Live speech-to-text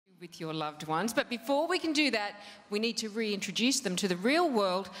with your loved ones. But before we can do that, we need to reintroduce them to the real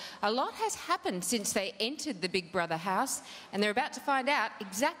world. A lot has happened since they entered the Big Brother house, and they're about to find out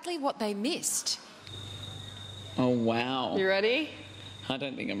exactly what they missed. Oh, wow. You ready? I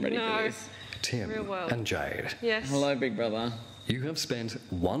don't think I'm ready for this. Tim and Jade. Yes. Hello, Big Brother. You have spent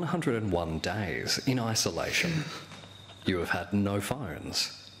 101 days in isolation. You have had no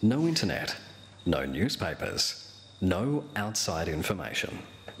phones, no internet, no newspapers, no outside information.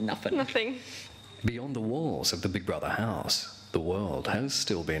 Nothing. Nothing. Beyond the walls of the Big Brother house, the world has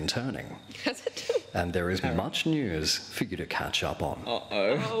still been turning. Has it? And there is much news for you to catch up on.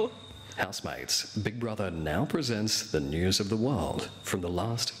 Oh. Housemates, Big Brother now presents the news of the world from the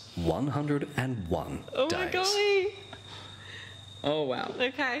last 101 Oh days. my golly. Oh, wow.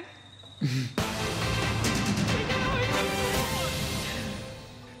 Okay.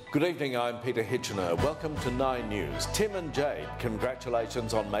 Good evening, I'm Peter Hitchener. Welcome to 9 News. Tim and Jade,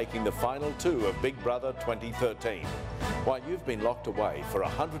 congratulations on making the final 2 of Big Brother 2013. While you've been locked away for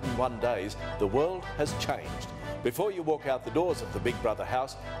 101 days, the world has changed. Before you walk out the doors of the Big Brother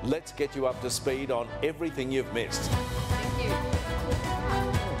house, let's get you up to speed on everything you've missed. Thank you.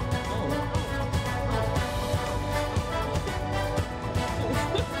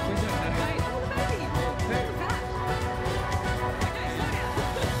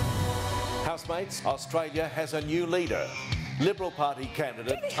 Housemates, Australia has a new leader. Liberal Party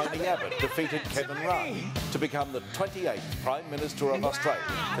candidate Tony Abbott defeated Kevin Rudd to become the 28th Prime Minister of Australia.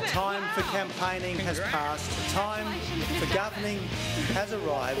 The time for campaigning has passed. The time for governing has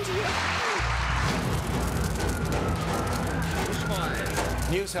arrived.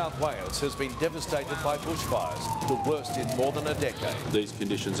 New South Wales has been devastated by bushfires, the worst in more than a decade. These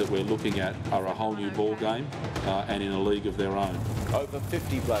conditions that we're looking at are a whole new ball game and in a league of their own. Over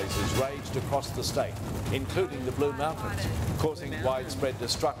 50 blazes raged across the state, including the Blue Mountains, causing widespread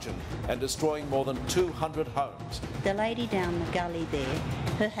destruction and destroying more than 200 homes. The lady down the gully there,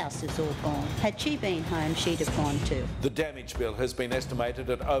 her house is all gone. Had she been home, she'd have gone too. The damage bill has been estimated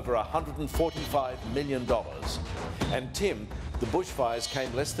at over $145 million. And Tim, the bushfires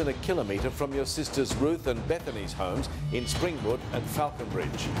came less than a kilometre from your sisters Ruth and Bethany's homes in Springwood and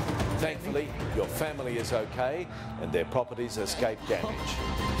Falconbridge. Thankfully, your family is okay and their properties escaped damage.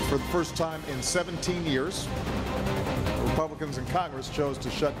 For the first time in 17 years, Republicans in Congress chose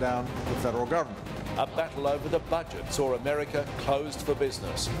to shut down the federal government. A battle over the budget saw America closed for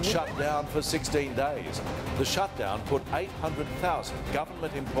business, shut down for 16 days. The shutdown put 800,000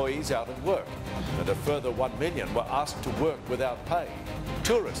 government employees out of work, and a further 1 million were asked to work without pay.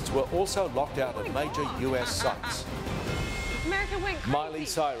 Tourists were also locked out at major US sites. America went crazy. Miley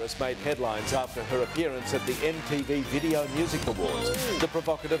Cyrus made headlines after her appearance at the MTV Video Music Awards. The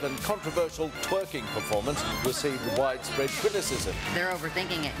provocative and controversial twerking performance received widespread criticism. They're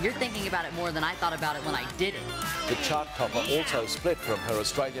overthinking it. You're thinking about it more than I thought about it when I did it. The chart topper also split from her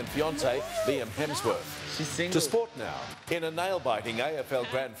Australian fiancé, Liam Hemsworth. She's To sport now. In a nail-biting AFL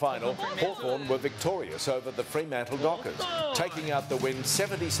Grand Final, Hawthorn were victorious over the Fremantle Dockers, taking out the win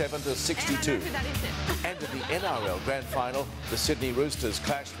 77 to 62. And in the NRL Grand Final, the Sydney Roosters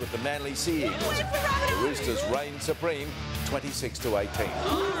clashed with the Manly Sea Eagles. The Roosters reigned supreme, 26 to 18. The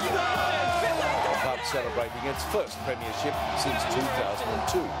club celebrating its first premiership since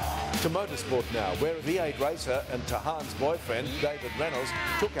 2002. To motorsport now, where V8 racer and Tahan's boyfriend, David Reynolds,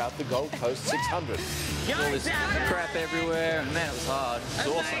 took out the Gold Coast 600. all this crap everywhere, and man, it was hard. It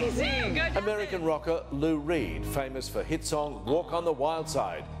was awesome. Amazing. Good. American rocker Lou Reed, famous for hit song Walk on the Wild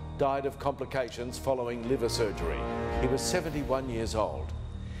Side, died of complications following liver surgery. He was 71 years old.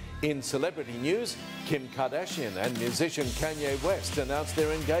 In celebrity news, Kim Kardashian and musician Kanye West announced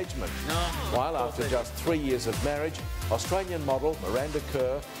their engagement. While after just 3 years of marriage, Australian model Miranda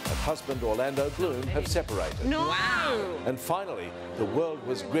Kerr and husband Orlando Bloom have separated. No. Wow. And finally, the world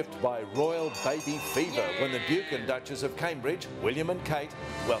was gripped by royal baby fever when the Duke and Duchess of Cambridge, William and Kate,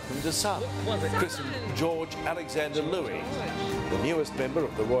 welcomed a son, christened George Alexander Louis. The newest member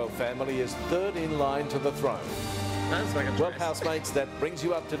of the royal family is third in line to the throne. That's like a Well, dress. housemates, that brings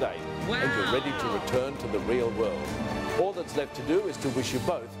you up to date, and you're ready to return to the real world. All that's left to do is to wish you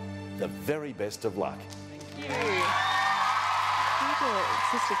both the very best of luck. Thank you.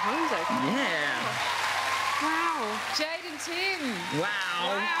 Sister Cone's open. Yeah. Wow. Jade and Tim.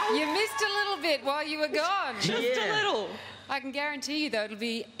 Wow. You missed a little bit while you were gone. Just a little. I can guarantee you, though, it'll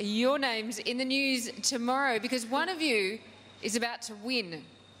be your names in the news tomorrow because one of you is about to win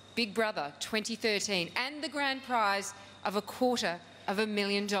Big Brother 2013 and the grand prize of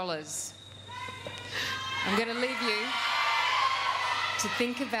 $250,000. I'm going to leave you to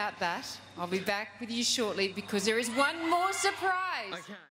think about that. I'll be back with you shortly because there is one more surprise. Okay.